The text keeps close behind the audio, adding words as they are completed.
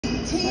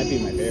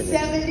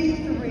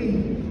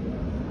1973.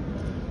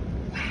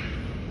 Wow.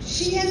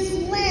 She has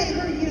led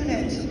her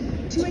unit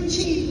to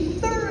achieve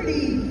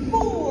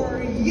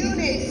 34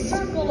 unit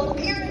circle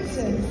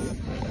appearances,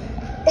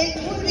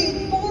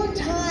 including 4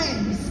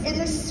 times in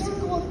the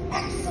Circle of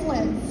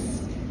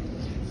Excellence,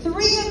 3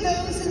 of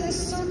those in the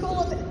Circle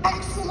of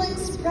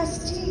Excellence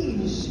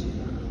Prestige.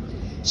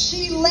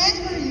 She led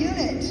her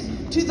unit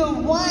to the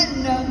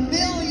 $1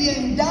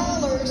 million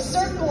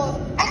Circle of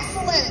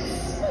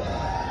Excellence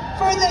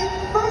for the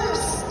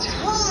first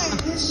time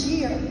this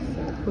year,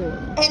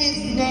 and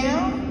is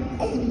now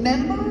a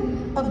member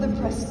of the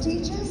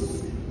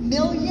prestigious $1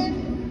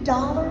 Million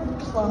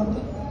Club.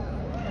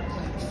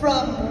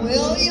 From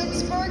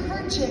Williamsburg,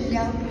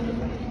 Virginia,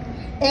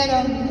 and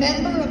a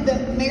member of the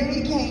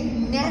Mary Kay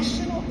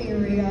National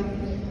Area,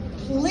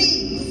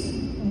 please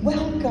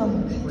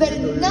welcome the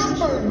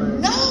number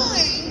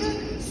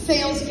 9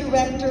 sales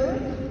director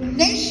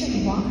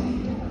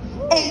nationwide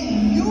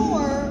and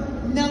your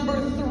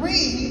number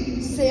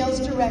 3 sales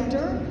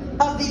director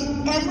of the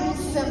Emerald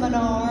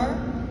Seminar,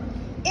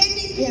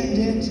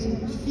 independent,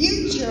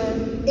 future,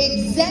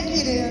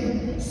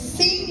 executive,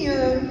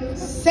 senior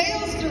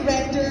sales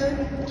director,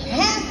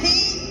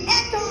 Kathy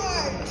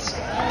Eckhardt.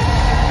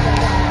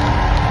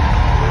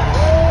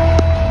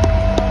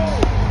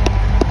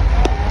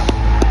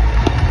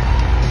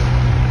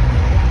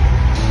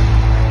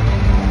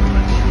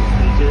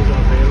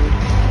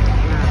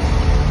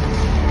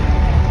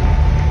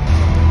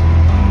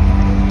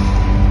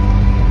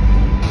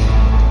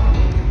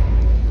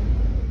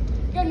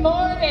 Good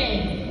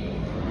morning.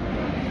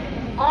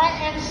 I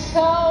am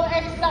so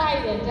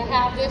excited to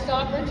have this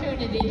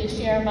opportunity to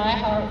share my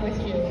heart with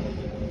you.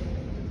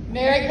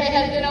 Mary Kay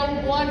has been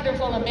a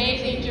wonderful,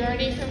 amazing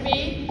journey for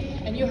me,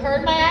 and you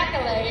heard my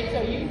accolades,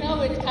 so you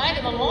know it's kind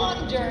of a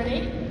long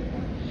journey,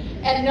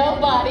 and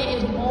nobody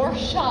is more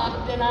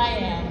shocked than I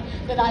am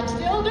that I'm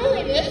still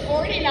doing this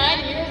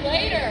 49 years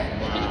later.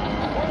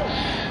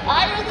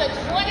 I was a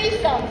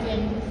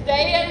 20-something,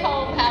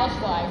 stay-at-home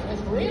housewife with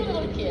 3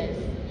 little kids,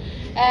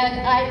 and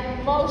I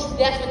most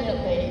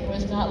definitely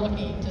was not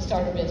looking to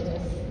start a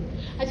business.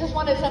 I just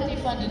wanted something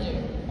fun to do.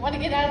 I wanted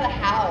to get out of the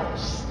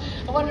house.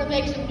 I wanted to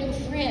make some new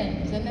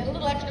friends and then a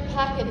little extra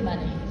pocket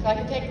money so I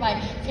could take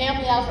my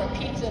family out for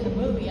pizza and a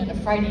movie on a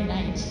Friday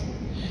night.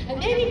 And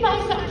maybe buy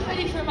something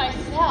pretty for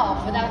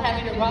myself without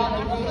having to rob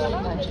the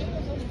grocery budget.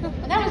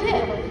 And that was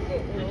it.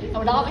 And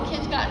when all the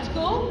kids got in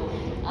school,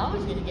 I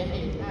was going to get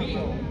a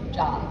real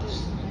job.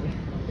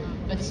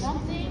 But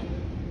something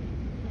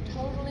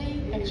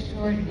totally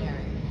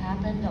extraordinary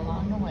happened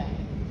along the way.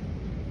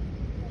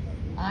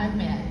 I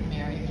met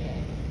Mary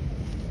Kay.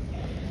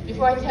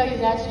 Before I tell you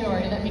that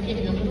story, let me give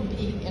you a little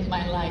peek in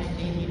my life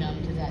leading up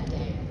to that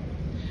day.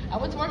 I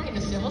was working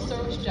a civil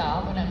service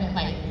job when I met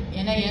my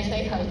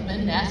NASA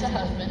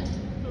husband,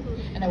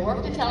 and I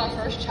worked until our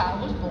first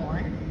child was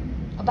born,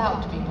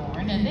 about to be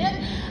born, and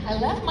then I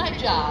left my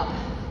job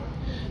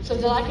so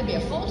that I could be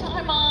a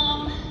full-time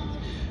mom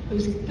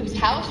whose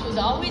house was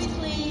always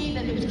clean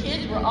and whose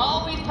kids were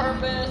always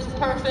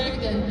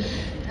perfect. And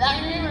I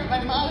remember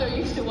my mother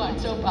used to watch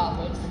soap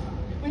operas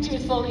when she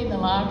was folding the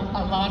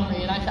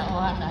laundry, and I thought, well,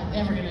 I'm not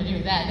ever going to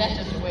do that. That's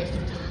just a waste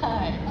of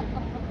time.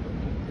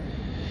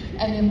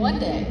 And then one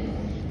day,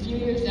 a few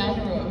years down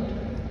the road,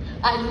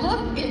 I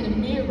looked in the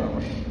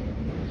mirror.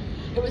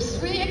 It was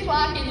 3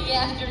 o'clock in the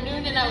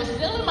afternoon, and I was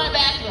still in my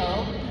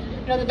bathrobe.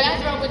 You know, the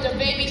bathrobe with the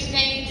baby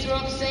stains,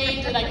 syrup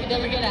stains that I could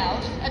never get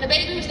out. And the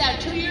baby was now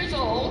 2 years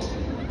old.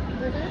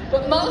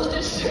 But most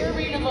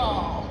disturbing of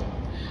all,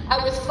 I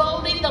was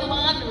folding the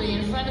laundry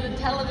in front of the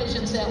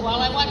television set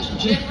while I watched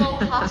General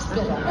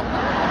Hospital.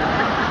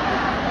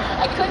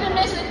 I couldn't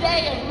miss a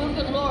day of Luke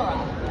and Laura.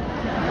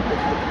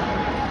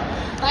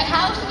 My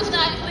house was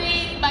not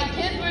clean, my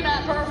kids were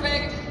not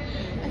perfect,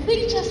 and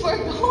things just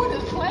weren't going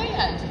as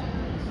planned.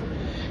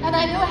 And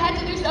I knew I had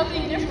to do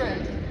something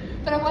different,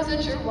 but I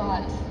wasn't sure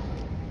what.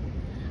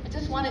 I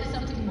just wanted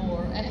something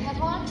more, and I had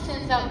long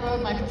since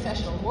outgrown my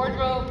professional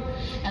wardrobe,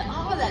 and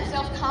all of that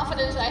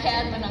self-confidence I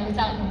had when I was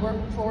out in the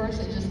workforce,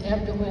 it just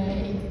ebbed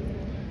away.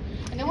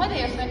 And then one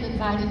day a friend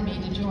invited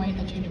me to join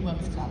a junior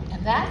women's club,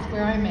 and that's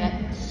where I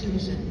met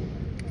Susan.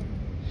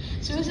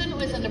 Susan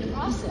was in the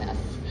process,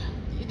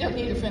 you don't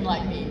need a friend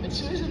like me, but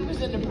Susan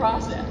was in the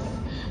process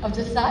of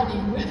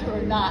deciding whether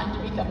or not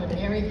to become a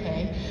Mary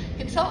Kay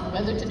consultant,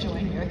 whether to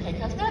join Mary Kay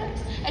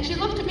Cosmetics. And she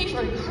looked to me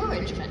for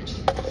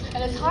encouragement.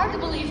 And it's hard to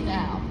believe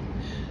now,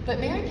 but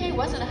Mary Kay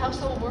wasn't a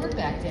household word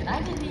back then.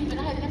 I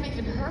had never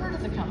even heard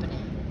of the company.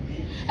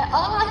 And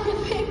all I could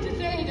think to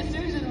say to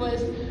Susan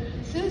was,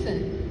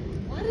 Susan,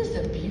 what is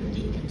a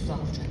beauty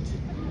consultant?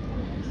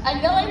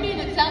 I know I made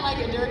it sound like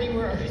a dirty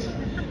word,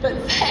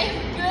 but thank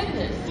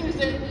goodness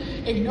Susan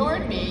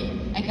ignored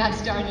me and got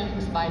started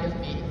in spite of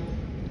me.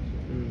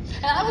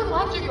 And I would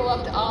watch her go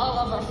up to all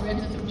of our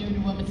friends at the Junior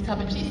Women's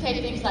Club, and she'd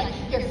say things like,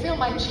 here, feel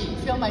my cheek,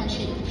 feel my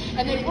cheek.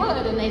 And they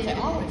would, and they'd say,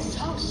 oh, it's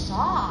so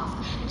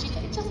soft. And she'd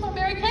say, it's just my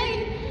Mary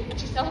Kay. And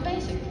she'd sell a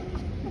basic.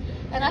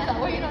 And I thought,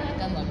 well, you know, that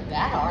doesn't look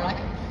that hard. I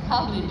could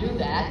probably do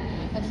that.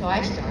 And so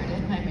I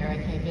started my Mary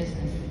Kay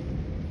business.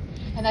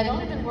 And I'd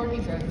only been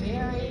working for a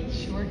very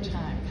short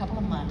time, a couple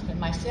of months, when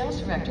my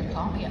sales director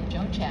called me up,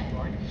 Joan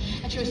Chadbourne,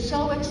 and she was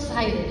so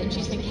excited, and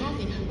she said,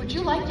 Kathy, would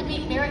you like to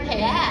meet Mary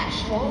Kay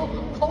Ash? Oh,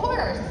 of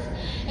course.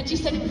 And she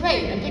said,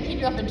 great, I'm picking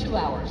you up in 2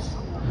 hours.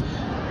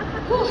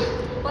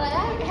 Whew. Well,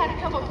 I had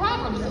a couple of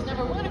problems, because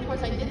number one, of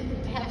course, I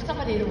didn't have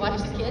somebody to watch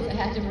the kids. I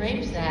had to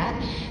arrange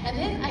that. And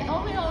then I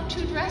only owned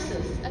 2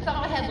 dresses. That's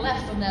all I had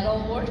left from that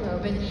old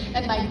wardrobe.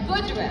 And my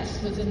good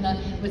dress was in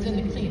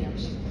the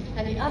cleaners.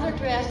 And the other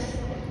dress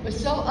was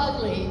so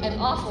ugly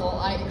and awful,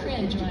 I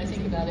cringe when I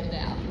think about it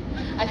now.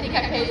 I think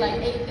I paid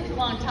like this is a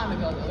long time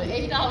ago though,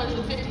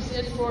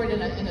 $8.50 for it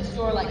in a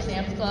store like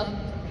Sam's Club.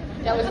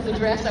 That was the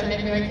dress I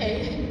met Mary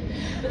Kay.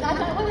 But I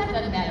thought, well, that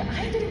doesn't matter.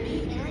 I didn't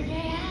meet Mary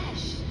Kay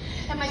Ash.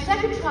 And my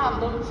second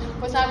problem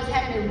was I was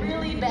having a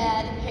really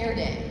bad hair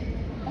day.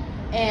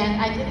 And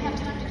I didn't have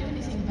time to do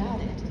anything about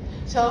it.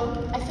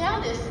 So I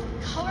found this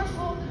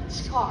colorful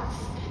scarf.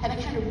 And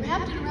I kind of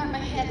wrapped it around my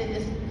head in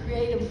this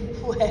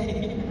creative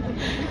way.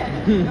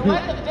 And it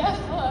wasn't the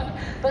best look,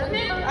 but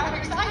remember, I'm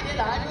excited.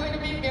 I'm going to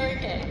meet Mary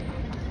Kay.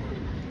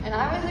 And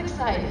I was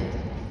excited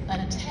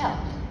until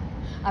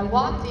I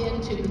walked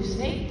into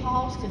St.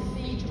 Paul's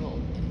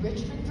Cathedral in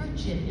Richmond,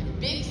 Virginia,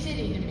 big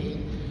city to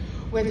me,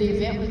 where the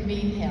event was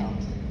being held.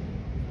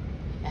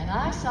 And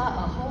I saw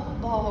a whole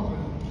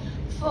ballroom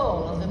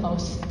full of the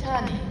most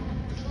stunning,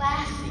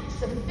 classy,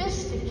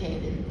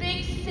 sophisticated,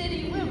 big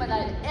city women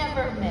I'd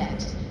ever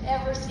met,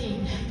 ever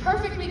seen.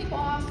 Perfectly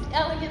coiffed,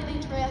 elegantly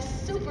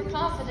dressed, super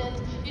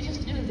confident. You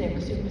just knew they were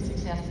super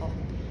successful.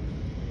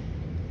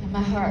 And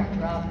my heart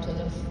dropped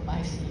to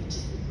my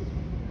feet.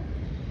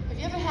 Have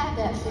you ever had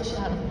that fish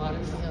out of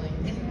water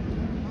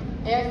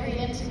feeling? Every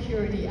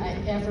insecurity I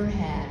ever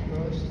had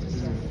rose to the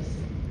surface.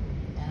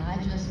 And I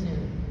just knew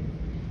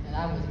that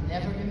I was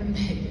never going to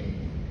make it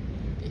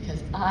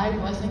because I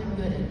wasn't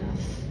good enough.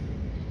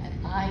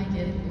 I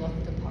didn't look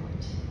the part.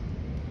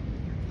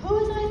 Who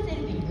was I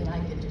thinking that I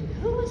could do?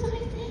 Who was I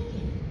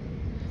thinking?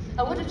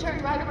 I would have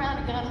turned right around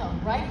and gone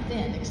home right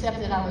then, except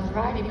that I was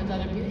riding with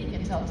other beauty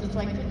consultants, so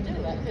I couldn't do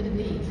it. I couldn't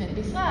leave. And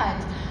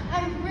besides,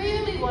 I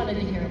really wanted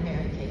to hear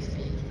Mary Kay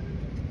speak.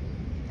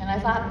 And I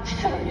thought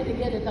I was going to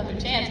get another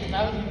chance because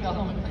I was going to go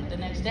home and quit the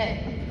next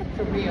day,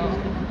 for real.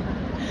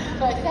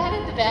 So I sat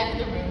at the back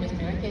of the room as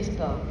Mary Kay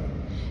spoke,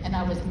 and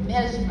I was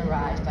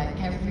mesmerized by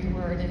every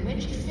word. And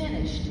when she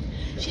finished,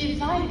 she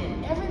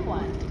invited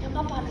everyone to come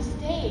up on the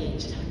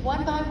stage,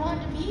 one by one,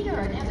 to meet her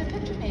and have their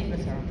picture made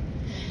with her.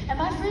 And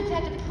my friends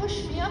had to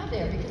push me up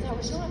there because I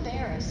was so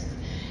embarrassed.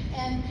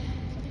 And,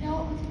 you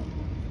know,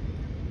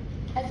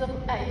 I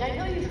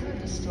know you've heard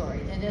the story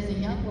that as a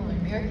young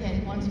woman, Mary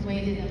Kay once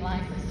waited in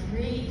line for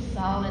 3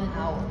 solid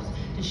hours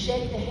to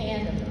shake the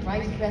hand of the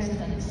vice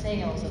president of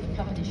sales of the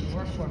company she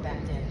worked for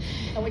back then.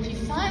 And when she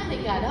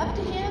finally got up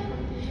to him,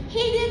 he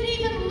didn't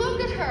even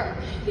look at her.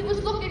 He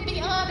was looking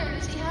beyond her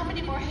to see how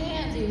many more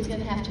hands he was going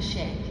to have to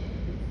shake.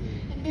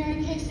 And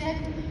Mary Kay said,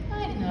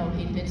 I know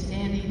he'd been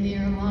standing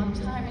there a long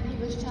time and he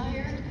was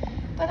tired,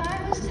 but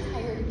I was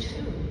tired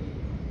too.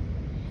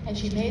 And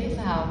she made a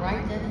vow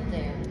right then and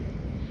there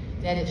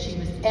that if she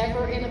was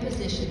ever in a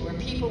position where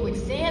people would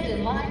stand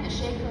in line to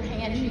shake her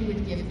hand, she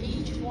would give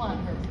each one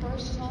her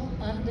personal,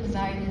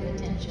 undivided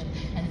attention.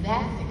 And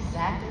that's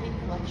exactly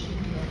what she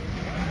did.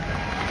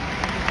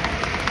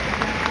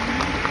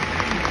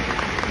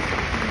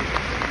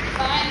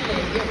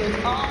 Finally, it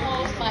was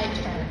almost my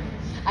turn.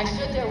 I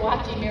stood there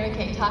watching Mary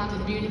Kay talk to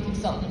the beauty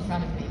consultant in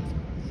front of me.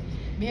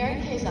 Mary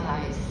Kay's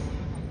eyes,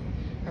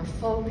 her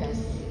focus,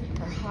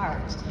 her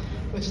heart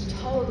was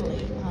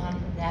totally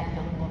on that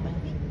young woman.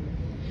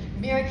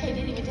 Mary Kay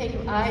didn't even take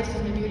her eyes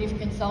from the beauty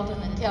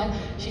consultant until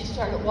she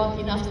started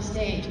walking off the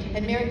stage.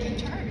 And Mary Kay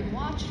turned and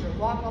watched her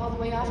walk all the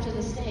way off to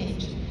the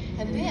stage.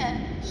 And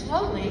then,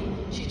 slowly,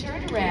 she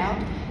turned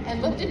around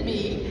and looked at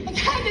me and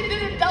kind of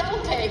did a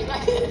double take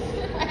like this.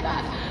 I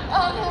thought,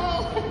 oh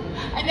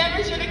no, I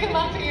never should have come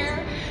up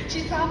here.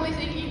 She's probably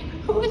thinking,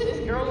 who is this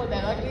girl with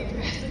that ugly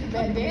dress and a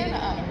bandana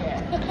on her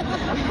head?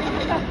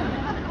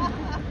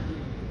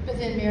 But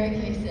then Mary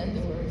Kay said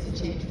the words that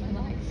changed my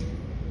life.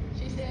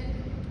 She said,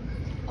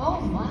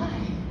 oh my,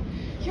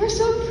 you're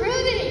so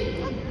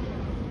pretty.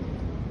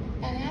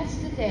 And that's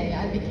the day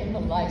I became a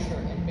lifer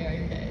in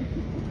Mary Kay.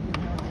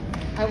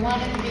 I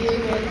wanted to be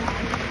able to,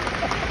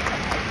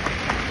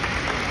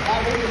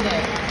 that was the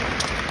day.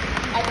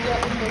 I'm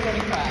still going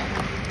to cry.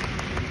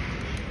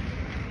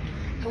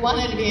 I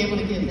wanted to be able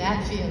to give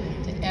that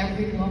feeling to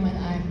every woman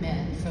I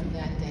met from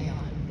that day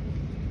on.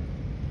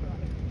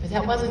 But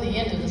that wasn't the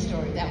end of the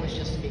story, that was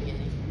just the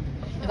beginning.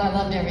 Because I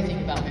loved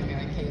everything about my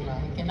Mary Kay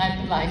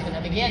life, and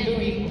I began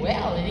doing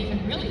well, and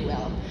even really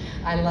well.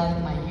 I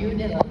loved my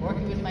unit, I loved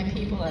working with my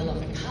people, I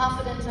loved the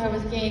confidence I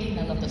was gaining,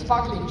 I loved the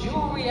sparkly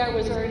jewelry I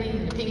was earning,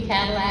 and the pink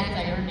Cadillacs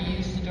I earned to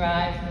use to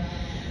drive.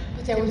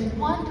 But there was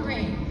one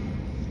dream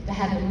that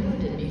had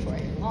eluded me for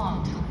a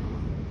long time.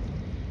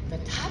 The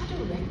top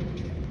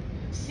directorship,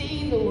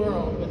 seeing the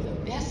world with the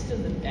best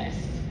of the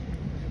best.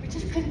 We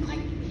just couldn't quite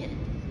hit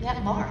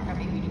that mark. I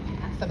mean, we knew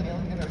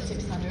 500,000 or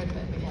 600,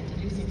 but we had to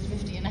do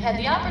 650. And I had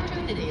the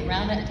opportunity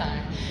around that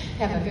time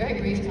to have a very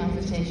brief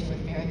conversation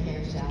with Mary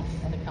Kay herself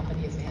at a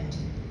company event.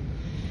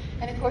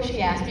 And of course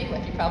she asked me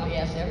what she probably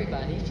asked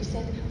everybody. She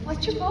said,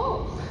 "What's your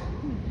goal?"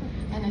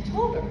 And I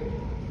told her.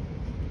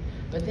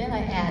 But then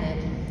I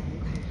added,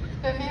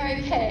 "But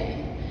Mary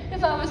Kay,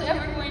 if I was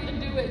ever going to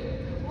do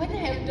it, wouldn't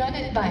I have done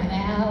it by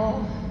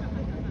now?"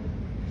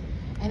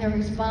 And her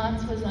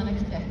response was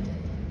unexpected.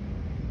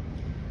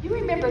 You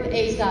remember the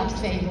Aesop's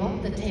fable,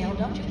 the tale,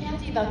 don't you,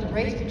 Kathy, about the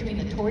race between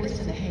the tortoise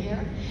and the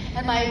hare?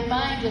 And my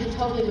mind just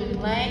totally went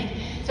blank.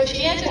 So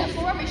she answered it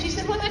for me. She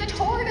said, "Well, the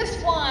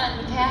tortoise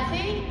won,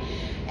 Kathy."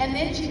 And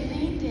then she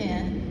leaned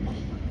in,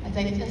 as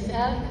I just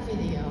saw in the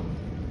video.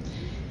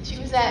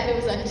 It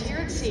was a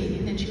tiered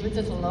seating, and she was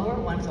at the lower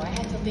one, so I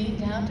had to lean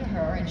down to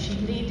her, and she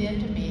leaned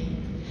into me.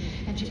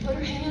 And she put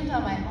her hand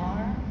on my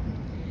arm,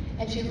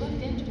 and she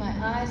looked into my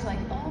eyes like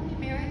only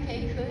Mary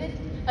Kay could,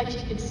 like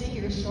she could see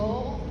your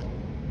soul.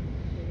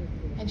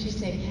 And she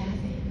said,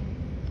 "Kathy,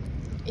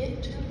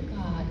 it took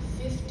God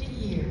 50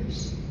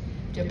 years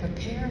to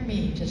prepare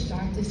me to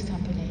start this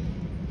company.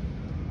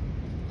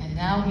 And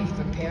now He's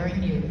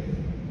preparing you."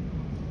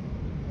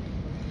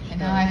 And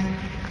now I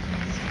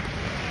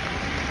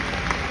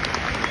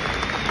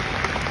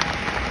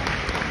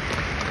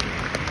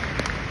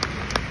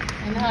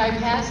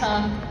pass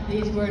on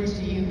these words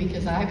to you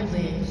because I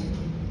believe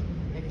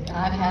that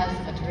God has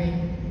a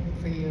dream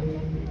for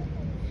you.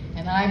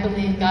 And I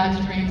believe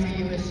God's dream for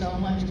you is so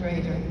much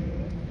greater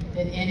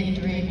than any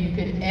dream you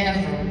could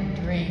ever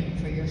dream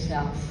for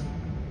yourself.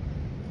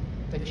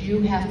 But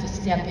you have to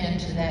step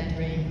into that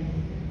dream.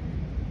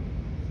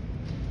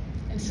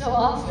 And so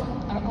often,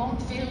 our own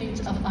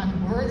feelings of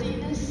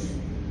unworthiness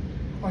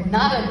or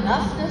not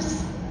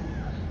enoughness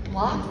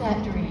block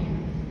that dream.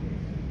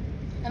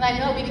 And I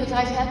know because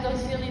I've had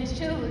those feelings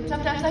too, and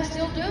sometimes I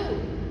still do.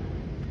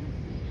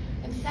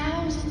 And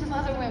thousands of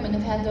other women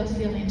have had those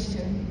feelings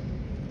too.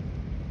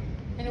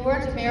 In the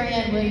words of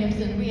Marianne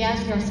Williamson, we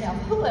ask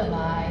ourselves, who am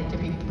I to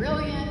be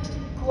brilliant,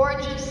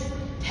 gorgeous,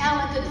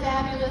 talented,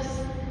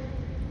 fabulous?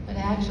 But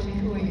actually,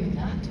 who are you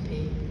not to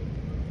be?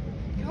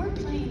 Your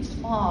playing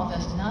small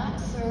does not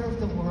serve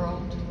the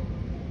world.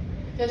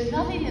 There's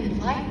nothing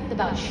enlightened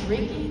about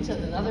shrinking so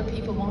that other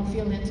people won't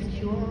feel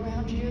insecure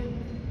around you.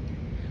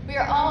 We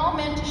are all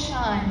meant to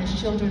shine as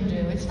children do.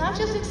 It's not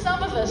just in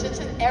some of us, it's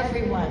in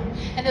everyone.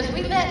 And as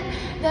we let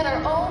our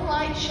own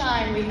light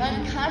shine, we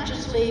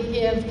unconsciously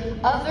give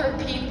other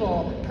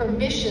people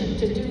permission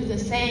to do the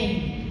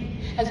same.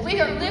 As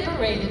we are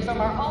liberated from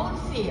our own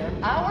fear,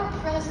 our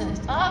presence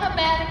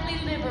automatically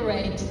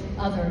liberates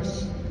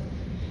others.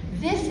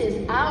 This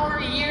is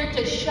our year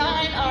to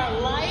shine our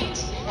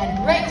light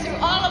and break through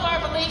all of our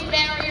belief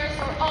barriers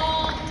for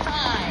all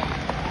time.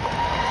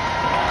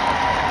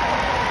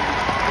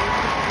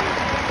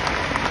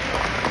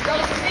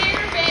 Those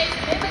fear-based,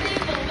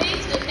 limiting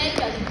beliefs that make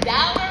us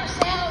doubt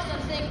ourselves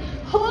and think,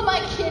 who am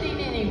I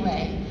kidding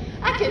anyway?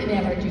 I could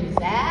never do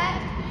that.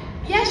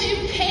 Yes, you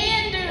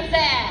can do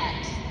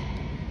that.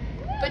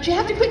 But you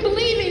have to quit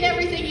believing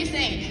everything you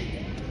think.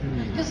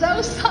 Because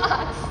those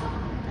thoughts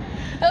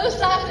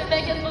that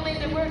make us believe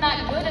that we're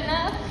not good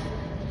enough,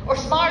 or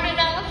smart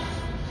enough,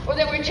 or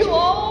that we're too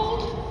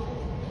old,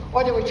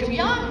 or that we're too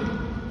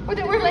young, or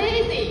that we're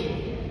lazy.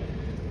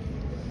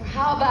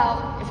 How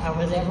about, if I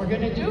was ever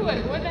going to do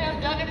it, wouldn't I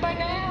have done it by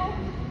now?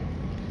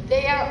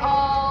 They are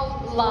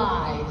all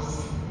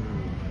lies.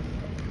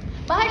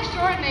 My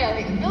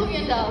extraordinary $1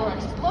 million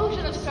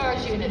Explosion of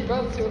Stars unit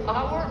broke through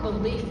our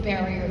belief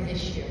barrier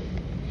this year.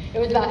 It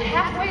was about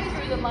halfway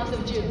through the month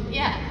of June.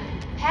 Yeah,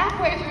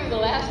 halfway through the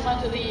last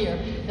month of the year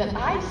that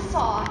I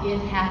saw it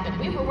happen.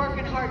 We were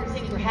working hard and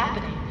things were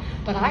happening.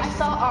 But I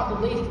saw our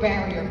belief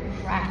barrier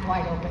crack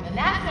wide open. And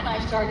that's when I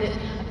started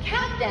a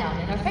countdown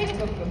in our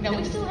Facebook group. Now,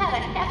 we still had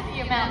a hefty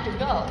amount to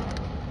go.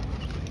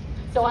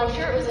 So I'm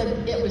sure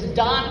it was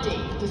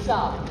daunting to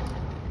some.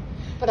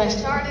 But I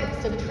started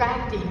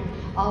subtracting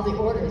all the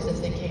orders as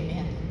they came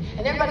in.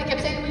 And everybody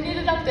kept saying, we need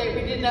an update,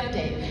 we need an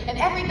update. And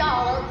every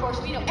dollar, of course,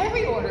 we know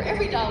every order,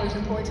 every dollar is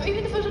important. So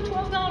even if it was a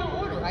 $12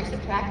 order, I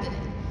subtracted it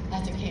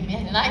as it came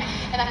in. And I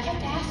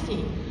kept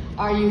asking,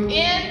 are you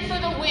in for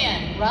the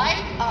win,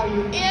 right? Are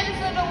you in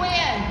for the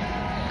win?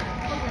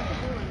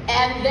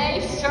 And they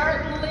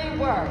certainly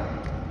were.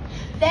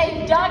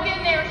 They dug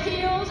in their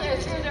heels and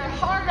threw their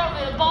heart on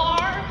the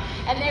bar,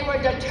 and they were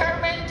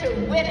determined to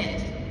win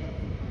it.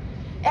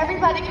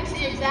 Everybody could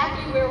see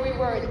exactly where we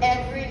were at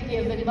every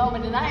given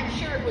moment, and I am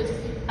sure it was,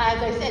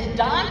 as I said,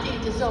 daunting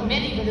to so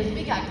many, but as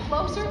we got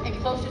closer and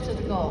closer to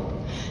the goal,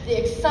 the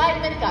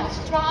excitement got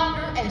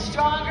stronger and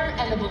stronger,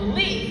 and the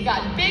belief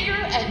got bigger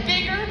and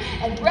bigger,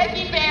 and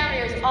breaking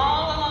barriers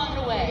all along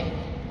the way.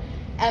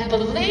 And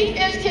belief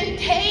is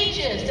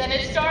contagious, and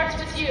it starts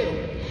with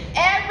you.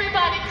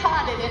 Everybody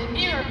caught it, and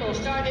miracles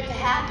started to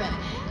happen.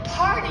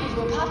 Parties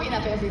were popping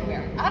up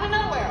everywhere, out of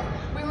nowhere.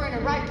 We were in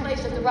the right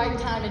place at the right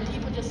time, and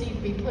people just seemed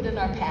to be put in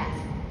our path.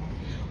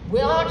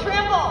 Willow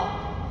Trimble,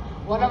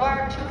 one of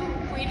our 2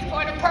 Queen's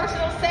Point of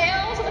personal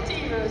sales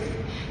achievers,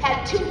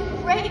 had 2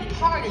 great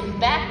parties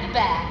back to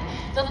back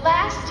The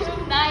last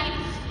 2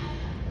 nights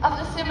of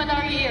the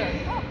seminar year.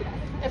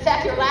 In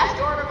fact, your last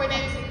order when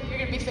it's, you're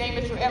going to be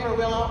famous forever,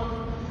 Willow.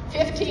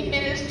 15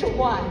 minutes to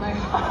 1.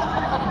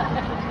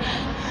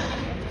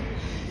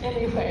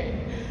 Anyway,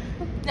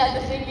 now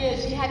the thing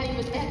is, she hadn't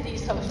even met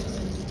these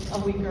hostesses a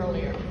week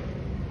earlier.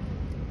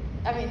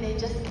 I mean,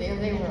 there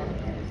they were.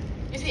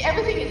 You see,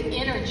 everything is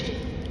energy.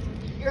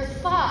 Your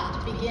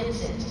thought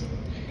begins it.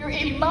 Your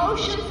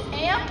emotions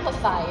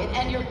amplify it,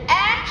 and your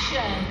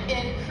action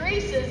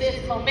increases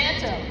its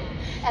momentum.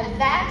 And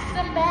that's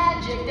the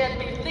magic that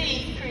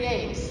belief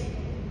creates.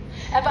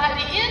 And by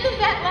the end of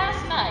that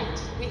last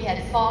night, we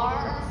had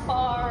far,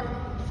 far,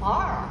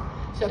 far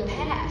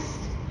surpassed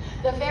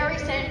the very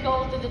same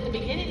goals that at the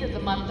beginning of the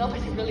month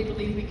nobody really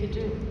believed we could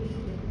do.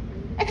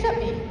 Except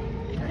me.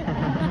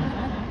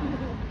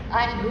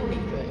 I knew we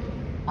could.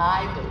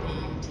 I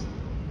believed.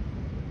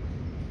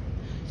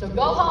 So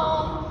go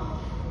home,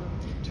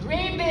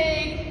 dream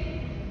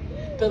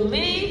big,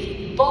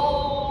 believe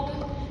bold,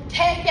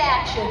 take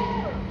action,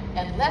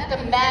 and let the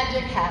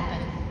magic happen.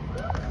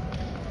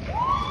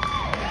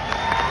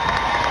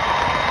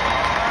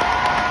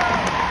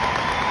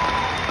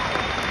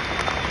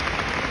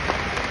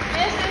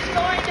 This is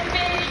going to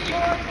be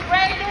your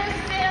greatest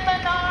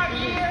seminar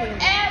year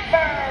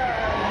ever.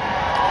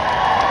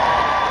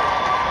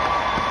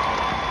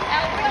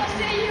 And we'll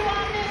see you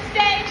on this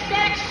stage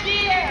next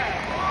year.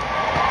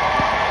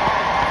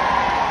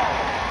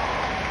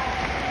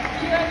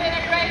 You have been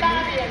a great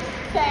audience.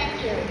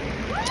 Thank you.